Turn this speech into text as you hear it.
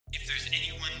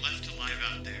anyone left alive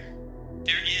out there.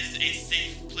 There is a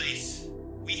safe place.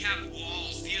 We have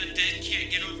walls. The undead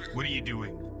can't get over. What are you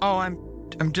doing? Oh,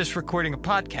 I'm just recording a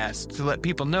podcast to let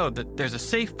people know that there's a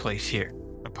safe place here.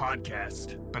 A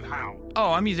podcast? But how?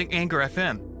 Oh, I'm using Anchor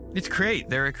FM. It's great.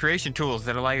 There are creation tools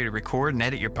that allow you to record and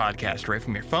edit your podcast right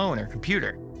from your phone or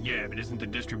computer. Yeah, but isn't the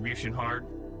distribution hard?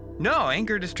 No,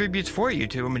 Anchor distributes for you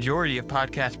to a majority of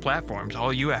podcast platforms.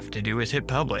 All you have to do is hit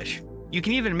publish. You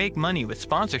can even make money with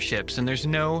sponsorships, and there's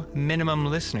no minimum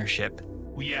listenership.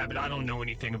 Well, yeah, but I don't know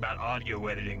anything about audio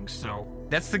editing, so...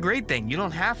 That's the great thing. You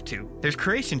don't have to. There's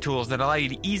creation tools that allow you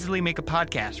to easily make a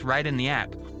podcast right in the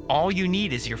app. All you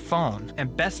need is your phone,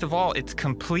 and best of all, it's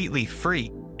completely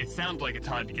free. It sounds like it's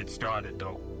time to get started,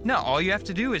 though. No, all you have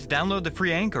to do is download the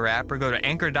free Anchor app or go to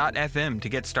anchor.fm to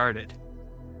get started.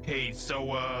 Hey,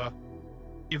 so,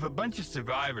 if a bunch of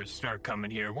survivors start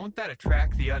coming here, won't that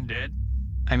attract the undead?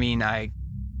 I mean, I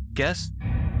guess.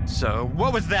 So,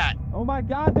 what was that? Oh my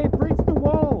god, they breached the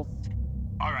walls!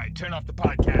 Alright, turn off the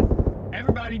podcast.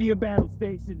 Everybody to your battle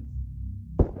stations.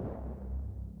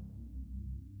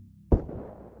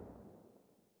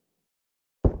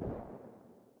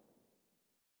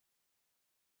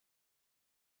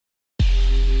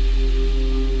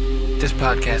 This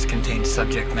podcast contains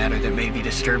subject matter that may be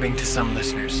disturbing to some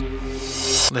listeners.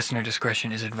 Listener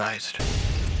discretion is advised.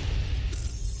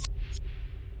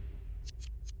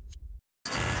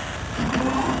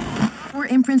 For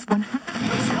imprints one.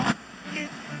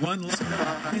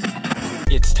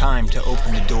 It's time to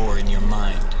open the door in your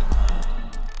mind.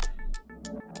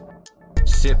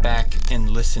 Sit back and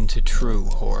listen to true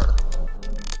horror.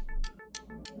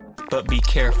 But be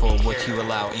careful what you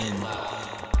allow in.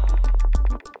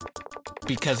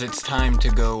 Because it's time to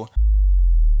go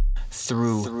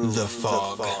through the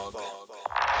fog.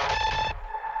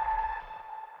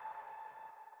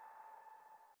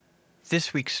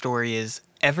 This week's story is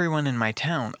Everyone in My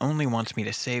Town Only Wants Me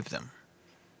to Save Them.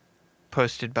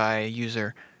 Posted by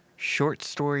user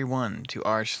shortstory1 to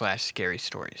r/scary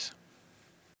stories.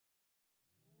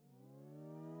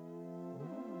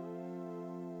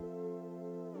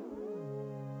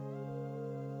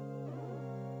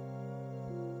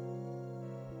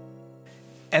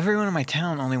 Everyone in my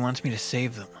town only wants me to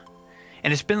save them.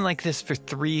 And it's been like this for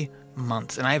 3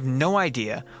 months, and I have no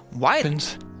idea why it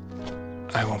happens.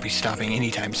 I won't be stopping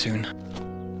anytime soon.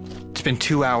 It's been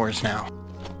 2 hours now.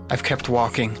 I've kept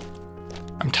walking.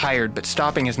 I'm tired, but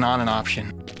stopping is not an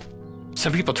option.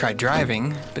 Some people try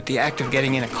driving, but the act of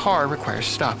getting in a car requires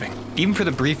stopping, even for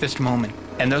the briefest moment.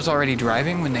 And those already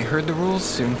driving, when they heard the rules,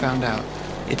 soon found out.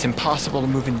 It's impossible to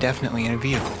move indefinitely in a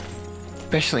vehicle,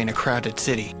 especially in a crowded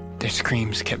city. Their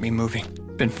screams kept me moving.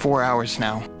 Been 4 hours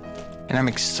now, and I'm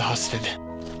exhausted,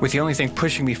 with the only thing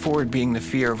pushing me forward being the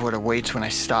fear of what awaits when I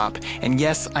stop. And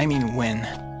yes, I mean when.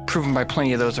 Proven by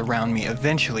plenty of those around me,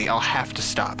 eventually I'll have to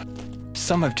stop.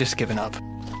 Some have just given up,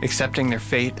 accepting their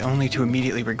fate only to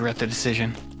immediately regret the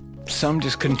decision. Some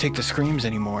just couldn't take the screams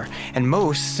anymore, and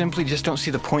most simply just don't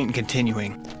see the point in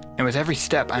continuing. And with every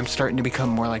step, I'm starting to become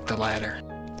more like the latter.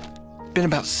 Been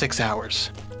about 6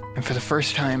 hours, and for the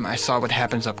first time, I saw what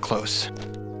happens up close.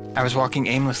 I was walking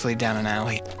aimlessly down an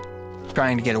alley,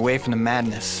 trying to get away from the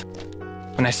madness,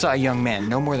 when I saw a young man,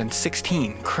 no more than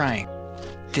 16, crying.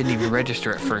 Didn't even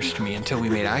register at first to me until we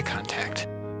made eye contact.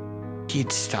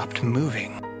 He'd stopped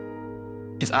moving.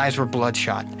 His eyes were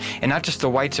bloodshot, and not just the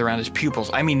whites around his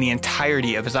pupils, I mean the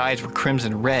entirety of his eyes were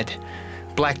crimson red.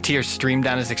 Black tears streamed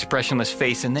down his expressionless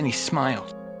face, and then he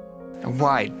smiled. A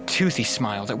wide, toothy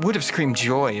smile that would have screamed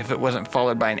joy if it wasn't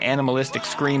followed by an animalistic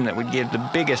scream that would give the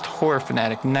biggest horror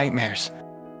fanatic nightmares.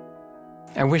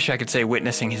 I wish I could say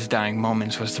witnessing his dying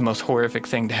moments was the most horrific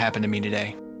thing to happen to me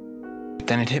today. But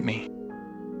then it hit me.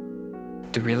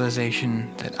 The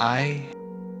realization that I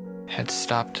had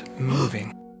stopped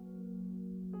moving.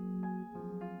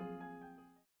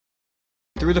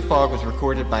 Through the Fog was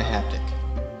recorded by Haptic.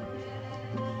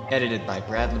 Edited by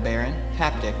Brad LeBaron,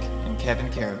 Haptic, and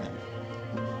Kevin Caravan.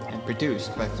 And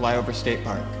produced by Flyover State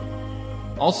Park.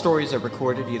 All stories are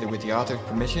recorded either with the author's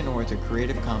permission or with a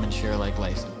Creative Commons share-alike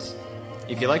license.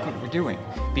 If you like what we're doing,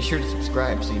 be sure to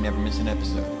subscribe so you never miss an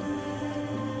episode.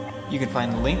 You can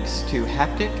find links to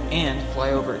Haptic and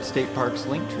Flyover at State Park's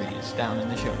link trees down in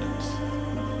the show notes.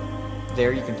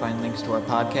 There you can find links to our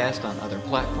podcast on other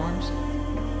platforms,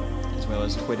 as well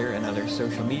as Twitter and other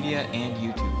social media and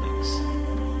YouTube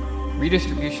links.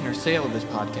 Redistribution or sale of this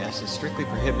podcast is strictly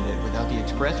prohibited without the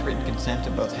express written consent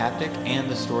of both Haptic and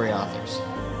the story authors.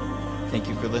 Thank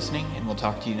you for listening, and we'll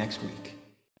talk to you next week.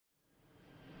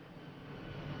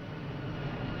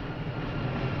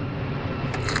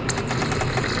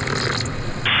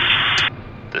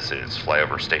 This is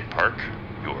Flyover State Park.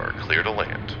 You are clear to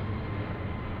land.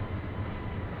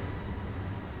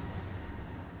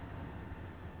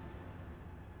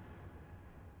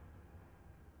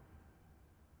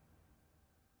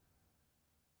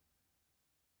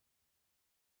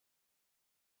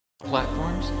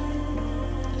 Platforms,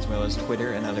 as well as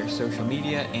Twitter and other social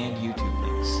media and YouTube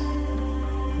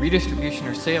links. Redistribution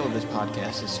or sale of this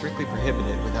podcast is strictly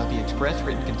prohibited without the express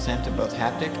written consent of both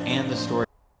Haptic and the story.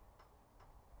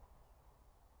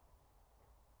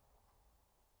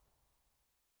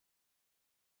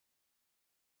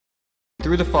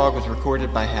 Through the Fog was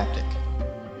recorded by Haptic.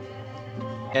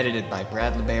 Edited by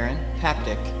Brad LeBaron,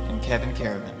 Haptic, and Kevin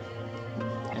Caravan.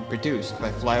 And produced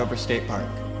by Flyover State Park.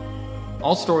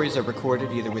 All stories are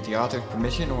recorded either with the author's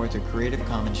permission or with a Creative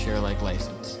Commons share-alike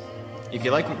license. If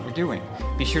you like what we're doing,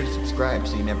 be sure to subscribe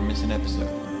so you never miss an episode.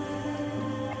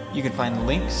 You can find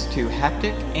links to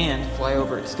Haptic and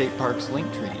Flyover at State Park's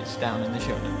link trees down in the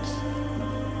show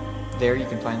notes. There you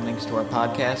can find links to our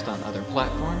podcast on other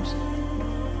platforms,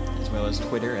 as well as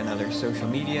Twitter and other social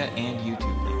media and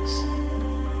YouTube links.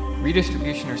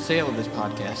 Redistribution or sale of this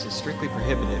podcast is strictly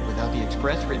prohibited without the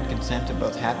express written consent of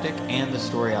both Haptic and the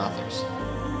story authors.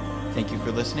 Thank you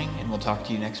for listening, and we'll talk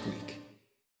to you next week.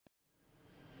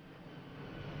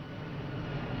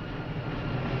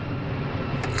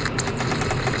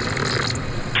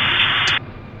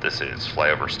 This is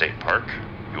Flyover State Park.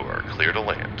 You are clear to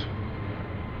land.